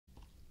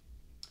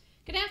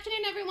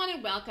everyone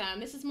and welcome.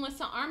 This is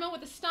Melissa Armo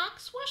with the Stock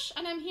Swoosh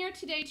and I'm here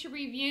today to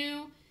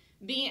review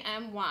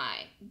BMY.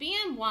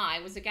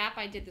 BMY was a gap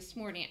I did this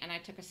morning and I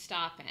took a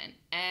stop in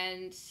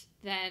and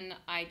then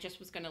I just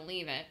was going to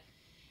leave it.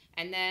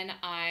 And then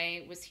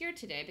I was here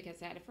today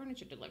because I had a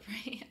furniture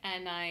delivery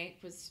and I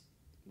was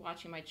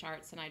watching my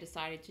charts and I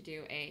decided to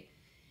do a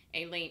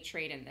late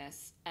trade in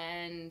this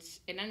and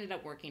it ended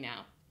up working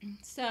out.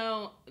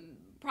 So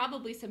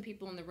probably some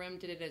people in the room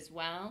did it as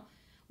well.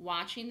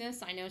 Watching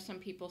this, I know some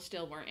people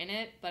still weren't in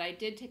it, but I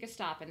did take a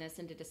stop in this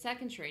and did a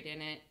second trade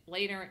in it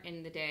later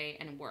in the day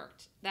and it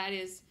worked. That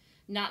is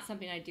not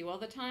something I do all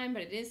the time,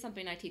 but it is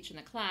something I teach in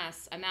the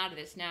class. I'm out of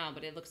this now,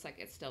 but it looks like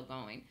it's still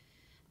going.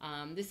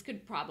 This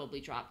could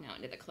probably drop now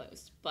into the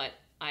close, but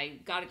I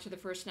got it to the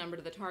first number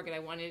to the target I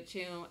wanted it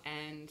to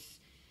and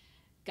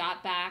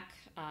got back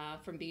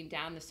from being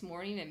down this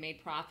morning and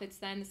made profits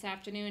then this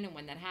afternoon. And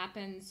when that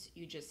happens,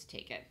 you just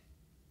take it.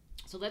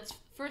 So let's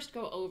first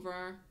go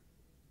over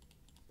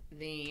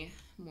the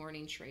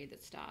morning trade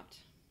that stopped.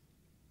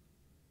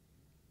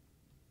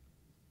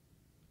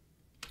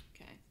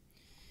 Okay.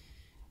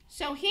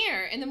 So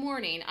here in the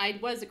morning, I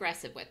was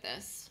aggressive with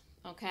this.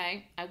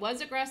 Okay. I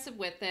was aggressive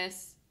with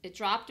this. It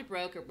dropped, it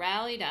broke, it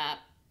rallied up.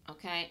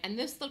 Okay. And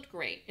this looked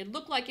great. It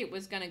looked like it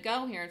was going to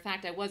go here. In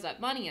fact, I was up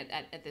money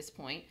at this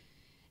point,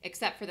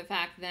 except for the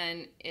fact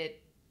then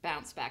it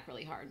bounced back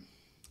really hard.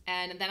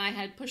 And then I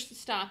had pushed the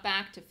stop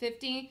back to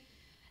 50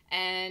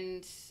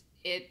 and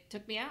it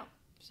took me out.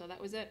 So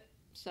that was it.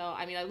 So,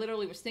 I mean, I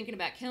literally was thinking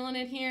about killing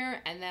it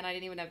here, and then I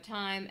didn't even have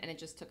time, and it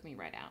just took me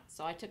right out.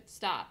 So I took the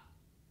stop.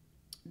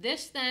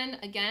 This then,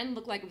 again,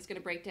 looked like it was going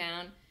to break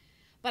down,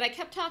 but I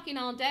kept talking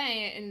all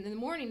day in the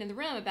morning in the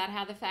room about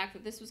how the fact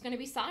that this was going to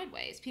be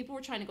sideways. People were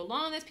trying to go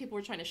long this, people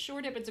were trying to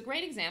short it, but it's a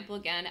great example,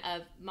 again,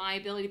 of my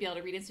ability to be able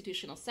to read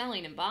institutional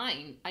selling and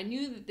buying. I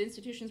knew that the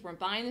institutions weren't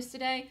buying this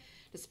today,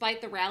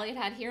 despite the rally it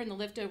had here and the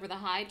lift over the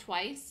high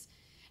twice.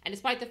 And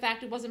despite the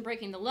fact it wasn't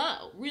breaking the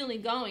low, really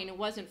going, it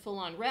wasn't full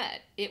on red.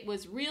 It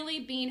was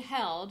really being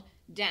held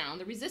down.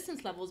 The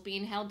resistance level was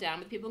being held down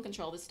with people in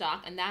control of the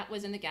stock, and that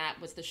was in the gap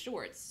was the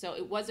shorts. So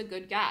it was a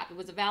good gap. It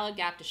was a valid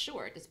gap to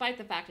short, despite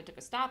the fact it took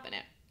a stop in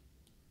it.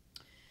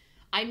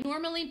 I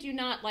normally do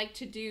not like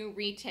to do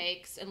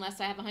retakes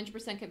unless I have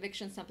 100%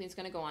 conviction something's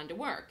going to go on to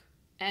work.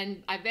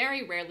 And I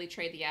very rarely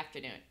trade the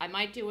afternoon. I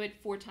might do it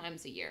 4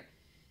 times a year.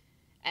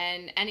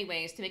 And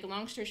anyways, to make a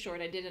long story short,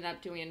 I did end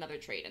up doing another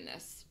trade in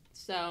this.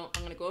 So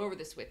I'm going to go over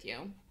this with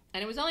you.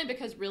 And it was only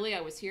because really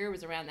I was here, it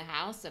was around the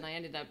house, and I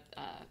ended up,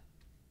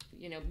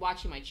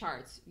 watching my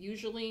charts.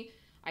 Usually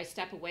I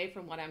step away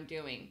from what I'm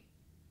doing.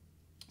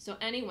 So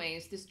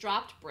anyways, this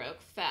dropped,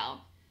 broke,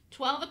 fell.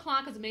 12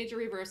 o'clock is a major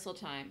reversal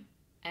time.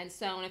 And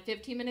so on a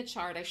 15-minute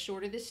chart, I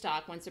shorted this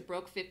stock once it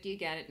broke 50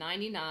 again at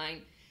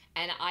 99.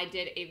 And I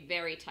did a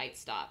very tight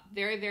stop.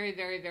 Very, very,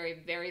 very,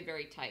 very, very,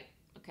 very tight.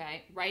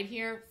 Okay, right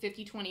here,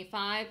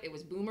 50.25, it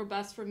was boom or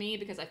bust for me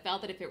because I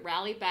felt that if it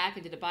rallied back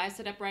and did a buy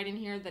setup right in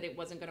here, that it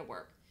wasn't going to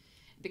work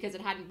because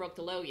it hadn't broke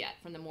the low yet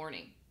from the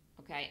morning.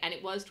 Okay, and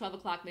it was 12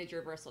 o'clock major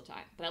reversal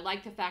time. But I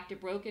like the fact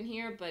it broke in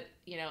here, but,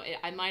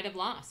 I might have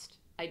lost.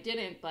 I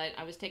didn't, but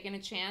I was taking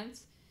a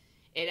chance.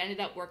 It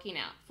ended up working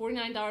out.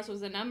 $49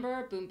 was the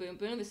number. Boom, boom,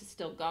 boom. This is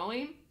still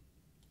going.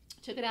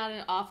 Took it out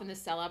and off in the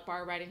sell-up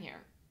bar right in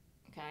here.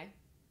 Okay,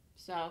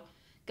 so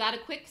got a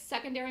quick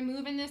secondary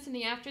move in this in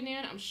the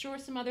afternoon. I'm sure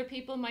some other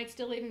people might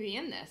still even be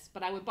in this,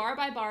 but I would bar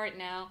by bar it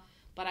now.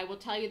 But I will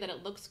tell you that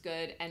it looks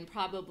good and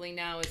probably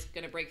now is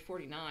going to break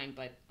 49,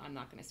 but I'm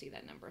not going to see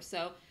that number.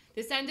 So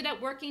this ended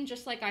up working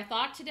just like I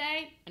thought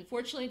today.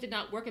 Unfortunately, it did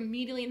not work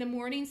immediately in the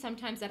morning.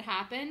 Sometimes that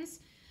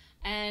happens.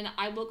 And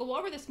I will go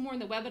over this more in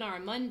the webinar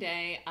on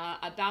Monday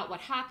about what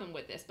happened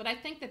with this. But I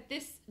think that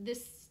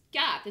this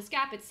gap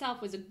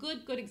itself was a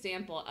good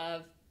example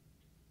of,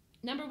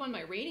 number one,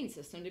 my rating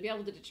system to be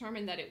able to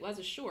determine that it was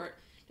a short,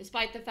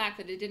 despite the fact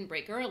that it didn't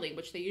break early,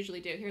 which they usually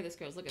do. Here this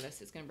goes. Look at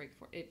this. It's going to break.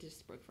 It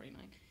just broke 49.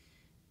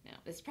 Now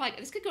this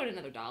could go to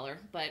another $1,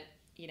 but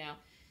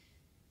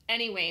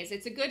anyways,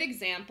 it's a good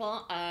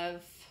example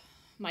of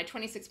my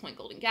 26-point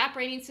golden gap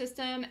rating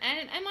system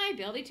and my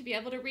ability to be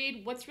able to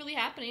read what's really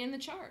happening in the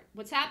chart.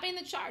 What's happening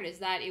in the chart is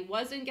that it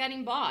wasn't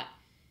getting bought.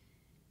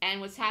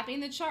 And what's happening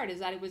in the chart is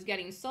that it was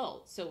getting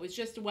sold. So it was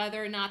just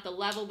whether or not the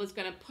level was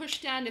going to push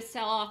down to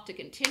sell off to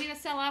continue to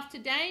sell off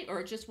today,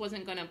 or it just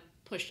wasn't going to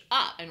push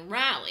up and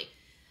rally.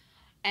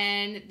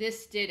 And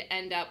this did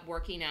end up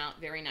working out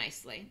very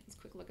nicely. Let's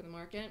quick look at the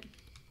market.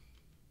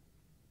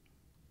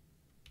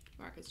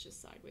 Market's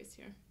just sideways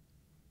here.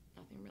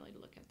 Nothing really to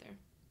look at there.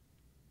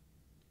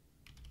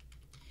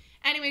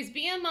 Anyways,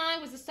 BMI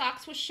was a Stock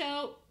Swoosh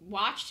show.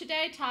 Watch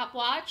today, top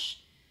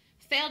watch.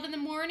 Failed in the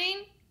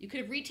morning. You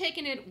could have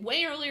retaken it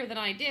way earlier than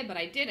I did, but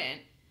I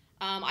didn't.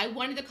 I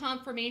wanted the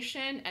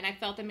confirmation, and I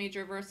felt the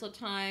major reversal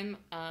time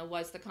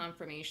was the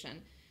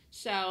confirmation.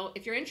 So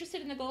if you're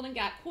interested in the Golden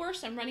Gap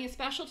course, I'm running a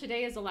special.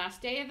 Today is the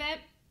last day of it.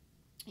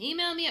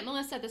 Email me at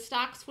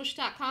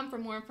melissa@thestockswoosh.com for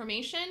more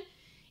information.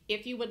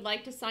 If you would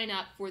like to sign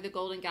up for the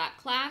Golden Gap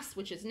class,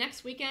 which is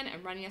next weekend,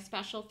 I'm running a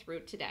special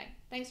through today.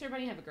 Thanks,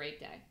 everybody. Have a great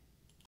day.